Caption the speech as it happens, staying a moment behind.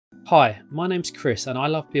Hi, my name's Chris and I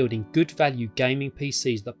love building good value gaming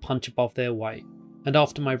PCs that punch above their weight. And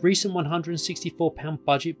after my recent £164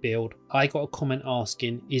 budget build, I got a comment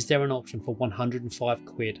asking, is there an option for 105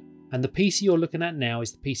 quid? And the PC you're looking at now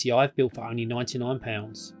is the PC I've built for only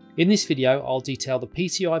 £99. In this video, I'll detail the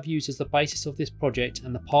PC I've used as the basis of this project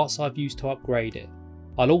and the parts I've used to upgrade it.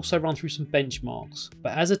 I'll also run through some benchmarks,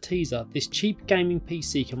 but as a teaser, this cheap gaming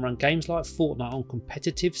PC can run games like Fortnite on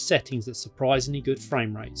competitive settings at surprisingly good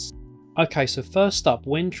frame rates. Okay, so first up,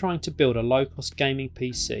 when trying to build a low-cost gaming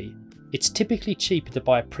PC, it's typically cheaper to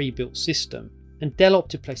buy a pre-built system, and Dell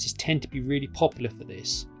Optiplexes tend to be really popular for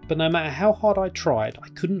this. But no matter how hard I tried, I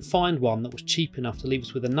couldn't find one that was cheap enough to leave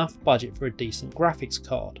us with enough budget for a decent graphics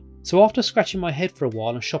card. So after scratching my head for a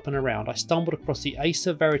while and shopping around, I stumbled across the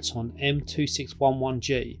Acer Veriton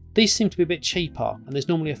M2611G. These seem to be a bit cheaper, and there's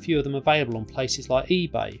normally a few of them available on places like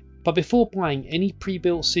eBay. But before buying any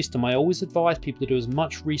pre-built system, I always advise people to do as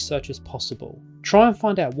much research as possible. Try and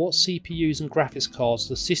find out what CPUs and graphics cards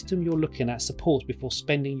the system you're looking at supports before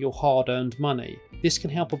spending your hard-earned money. This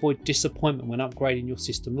can help avoid disappointment when upgrading your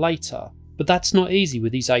system later. But that's not easy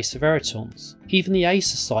with these Acer Veritons. Even the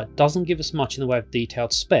Acer site doesn't give us much in the way of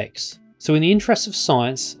detailed specs. So in the interest of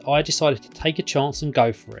science, I decided to take a chance and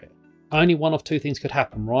go for it. Only one of two things could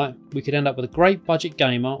happen, right? We could end up with a great budget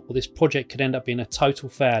gamer, or this project could end up being a total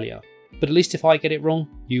failure. But at least if I get it wrong,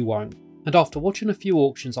 you won't. And after watching a few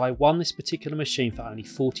auctions, I won this particular machine for only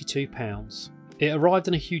 £42. It arrived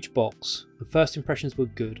in a huge box, and first impressions were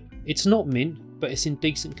good. It's not mint, but it's in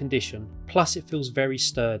decent condition, plus it feels very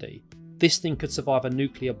sturdy. This thing could survive a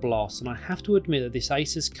nuclear blast, and I have to admit that this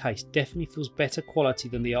Acer's case definitely feels better quality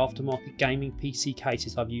than the aftermarket gaming PC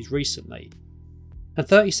cases I've used recently. And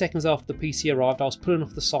 30 seconds after the PC arrived, I was pulling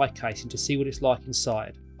off the side casing to see what it's like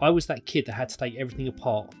inside. I was that kid that had to take everything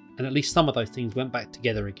apart, and at least some of those things went back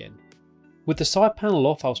together again. With the side panel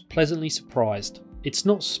off, I was pleasantly surprised. It's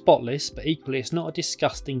not spotless, but equally it's not a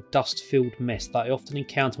disgusting dust-filled mess that I often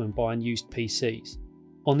encounter when buying used PCs.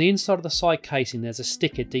 On the inside of the side casing there's a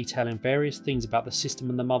sticker detailing various things about the system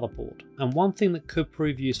and the motherboard, and one thing that could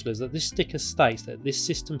prove useful is that this sticker states that this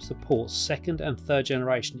system supports 2nd and 3rd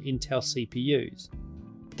generation Intel CPUs.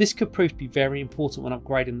 This could prove to be very important when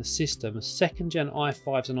upgrading the system, as 2nd gen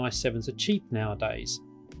i5s and i7s are cheap nowadays.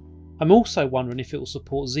 I'm also wondering if it will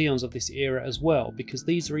support Xeons of this era as well, because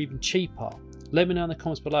these are even cheaper. Let me know in the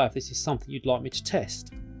comments below if this is something you'd like me to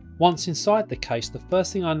test. Once inside the case, the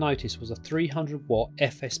first thing I noticed was a 300 watt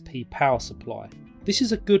FSP power supply. This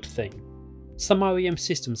is a good thing. Some OEM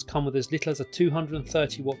systems come with as little as a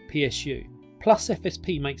 230 watt PSU, plus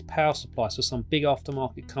FSP makes power supplies for some big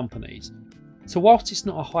aftermarket companies. So whilst it's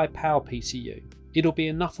not a high power PCU, it'll be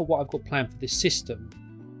enough for what I've got planned for this system.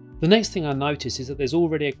 The next thing I notice is that there's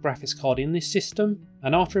already a graphics card in this system,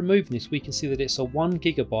 and after removing this we can see that it's a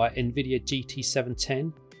 1GB Nvidia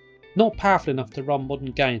GT710. Not powerful enough to run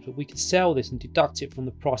modern games, but we could sell this and deduct it from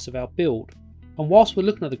the price of our build. And whilst we're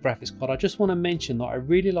looking at the graphics card, I just want to mention that I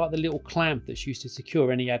really like the little clamp that's used to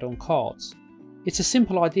secure any add-on cards. It's a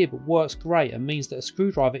simple idea but works great and means that a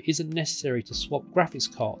screwdriver isn't necessary to swap graphics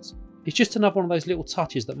cards. It's just another one of those little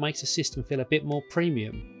touches that makes the system feel a bit more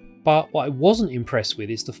premium. But what I wasn't impressed with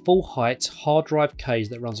is the full height hard drive case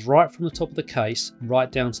that runs right from the top of the case right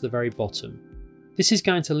down to the very bottom. This is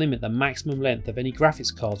going to limit the maximum length of any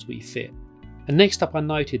graphics cards we fit. And next up I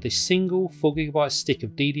noted this single 4GB stick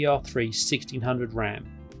of DDR3 1600 RAM.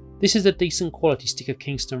 This is a decent quality stick of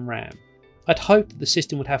Kingston RAM. I'd hoped that the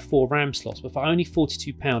system would have 4 RAM slots, but for only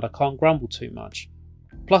 £42 I can't grumble too much.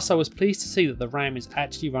 Plus I was pleased to see that the RAM is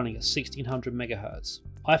actually running at 1600 MHz.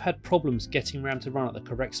 I've had problems getting RAM to run at the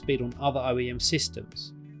correct speed on other OEM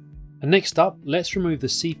systems. And next up, let's remove the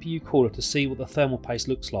CPU cooler to see what the thermal paste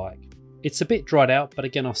looks like. It's a bit dried out, but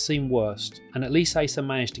again I've seen worse, and at least Acer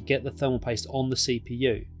managed to get the thermal paste on the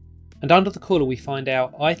CPU. And under the cooler we find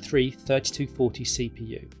our i3 3240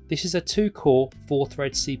 CPU. This is a 2-core,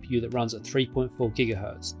 4-thread CPU that runs at 3.4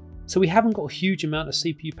 GHz. So we haven't got a huge amount of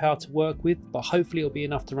CPU power to work with, but hopefully it'll be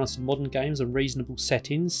enough to run some modern games on reasonable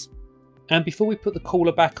settings. And before we put the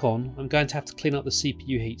cooler back on, I'm going to have to clean up the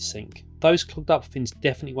CPU heatsink. Those clogged up fins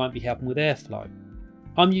definitely won't be helping with airflow.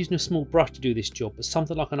 I'm using a small brush to do this job, but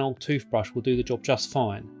something like an old toothbrush will do the job just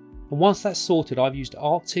fine. And once that's sorted, I've used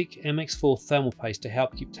Arctic MX4 thermal paste to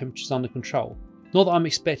help keep temperatures under control. Not that I'm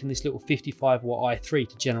expecting this little 55 watt i3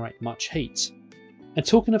 to generate much heat. And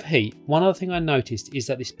talking of heat, one other thing I noticed is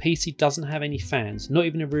that this PC doesn't have any fans, not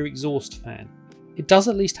even a rear exhaust fan. It does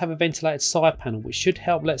at least have a ventilated side panel, which should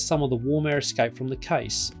help let some of the warm air escape from the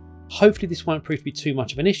case. Hopefully this won't prove to be too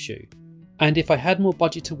much of an issue. And if I had more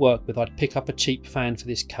budget to work with, I'd pick up a cheap fan for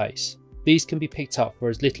this case. These can be picked up for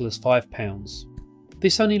as little as £5.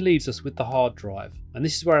 This only leaves us with the hard drive, and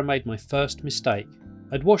this is where I made my first mistake.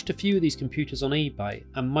 I'd watched a few of these computers on eBay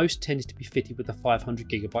and most tended to be fitted with a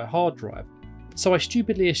 500GB hard drive. So I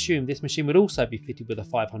stupidly assumed this machine would also be fitted with a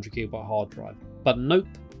 500GB hard drive, but nope,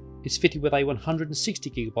 it's fitted with a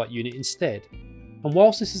 160GB unit instead. And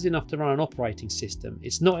whilst this is enough to run an operating system,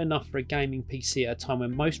 it's not enough for a gaming PC at a time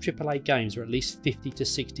when most AAA games are at least 50 to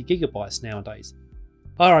 60GB nowadays.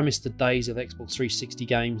 I miss the days of Xbox 360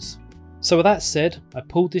 games. So with that said, I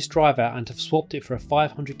pulled this drive out and have swapped it for a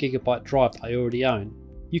 500GB drive that I already own.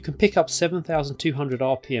 You can pick up 7200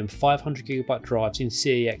 RPM 500GB drives in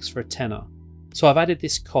CEX for a tenner, so I've added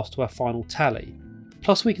this cost to our final tally.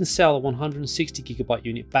 Plus we can sell a 160GB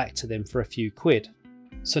unit back to them for a few quid.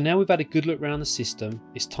 So now we've had a good look around the system,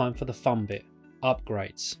 it's time for the fun bit,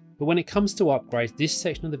 upgrades. But when it comes to upgrades, this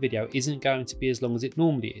section of the video isn't going to be as long as it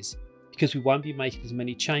normally is, because we won't be making as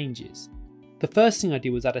many changes. The first thing I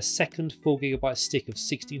did was add a second 4GB stick of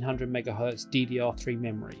 1600MHz DDR3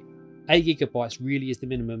 memory. 8GB really is the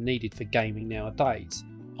minimum needed for gaming nowadays.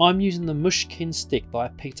 I'm using the Mushkin stick that I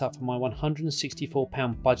picked up for my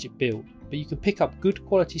 £164 budget build, but you can pick up good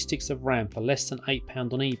quality sticks of RAM for less than £8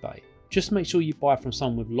 on eBay. Just make sure you buy from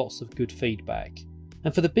someone with lots of good feedback.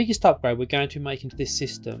 And for the biggest upgrade we're going to be making to this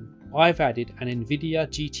system, I've added an Nvidia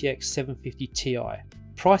GTX 750 Ti.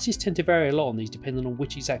 Prices tend to vary a lot on these depending on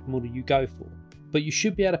which exact model you go for, but you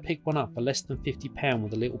should be able to pick one up for less than £50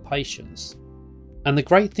 with a little patience. And the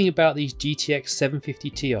great thing about these GTX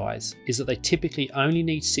 750 Ti's is that they typically only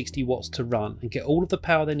need 60 watts to run and get all of the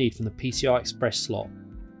power they need from the PCI Express slot.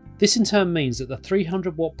 This in turn means that the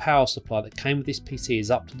 300 watt power supply that came with this PC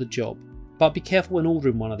is up to the job, but be careful when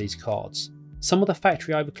ordering one of these cards. Some of the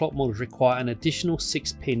factory overclock models require an additional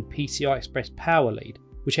 6-pin PCI Express power lead,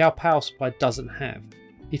 which our power supply doesn't have.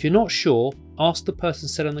 If you're not sure, ask the person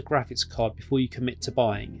selling the graphics card before you commit to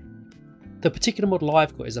buying. The particular model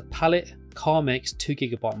I've got is a Palette CarMX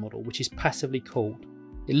 2GB model, which is passively cooled.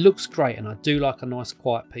 It looks great and I do like a nice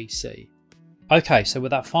quiet PC. Okay, so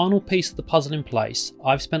with that final piece of the puzzle in place,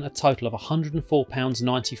 I've spent a total of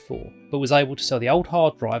 £104.94, but was able to sell the old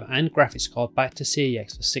hard drive and graphics card back to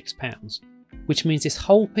CEX for £6, which means this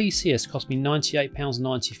whole PC has cost me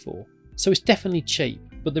 £98.94, so it's definitely cheap,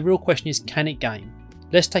 but the real question is, can it game?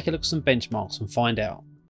 Let's take a look at some benchmarks and find out.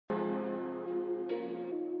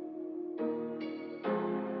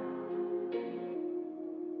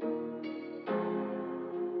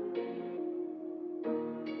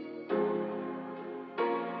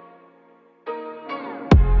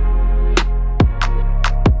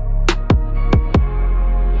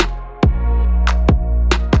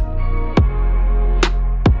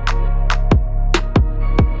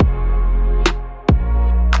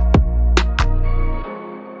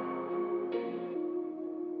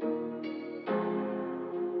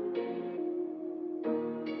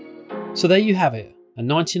 So there you have it, a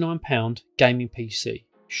 £99 gaming PC.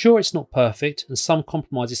 Sure, it's not perfect and some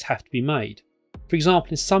compromises have to be made. For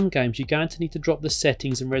example, in some games you're going to need to drop the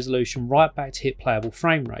settings and resolution right back to hit playable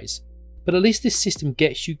frame rates. But at least this system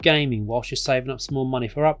gets you gaming whilst you're saving up some more money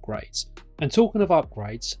for upgrades. And talking of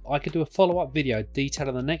upgrades, I could do a follow-up video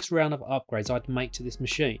detailing the next round of upgrades I'd make to this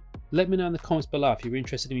machine. Let me know in the comments below if you're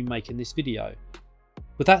interested in me making this video.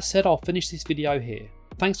 With that said, I'll finish this video here.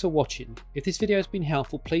 Thanks for watching. If this video has been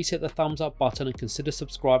helpful, please hit the thumbs up button and consider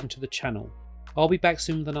subscribing to the channel. I'll be back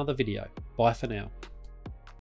soon with another video. Bye for now.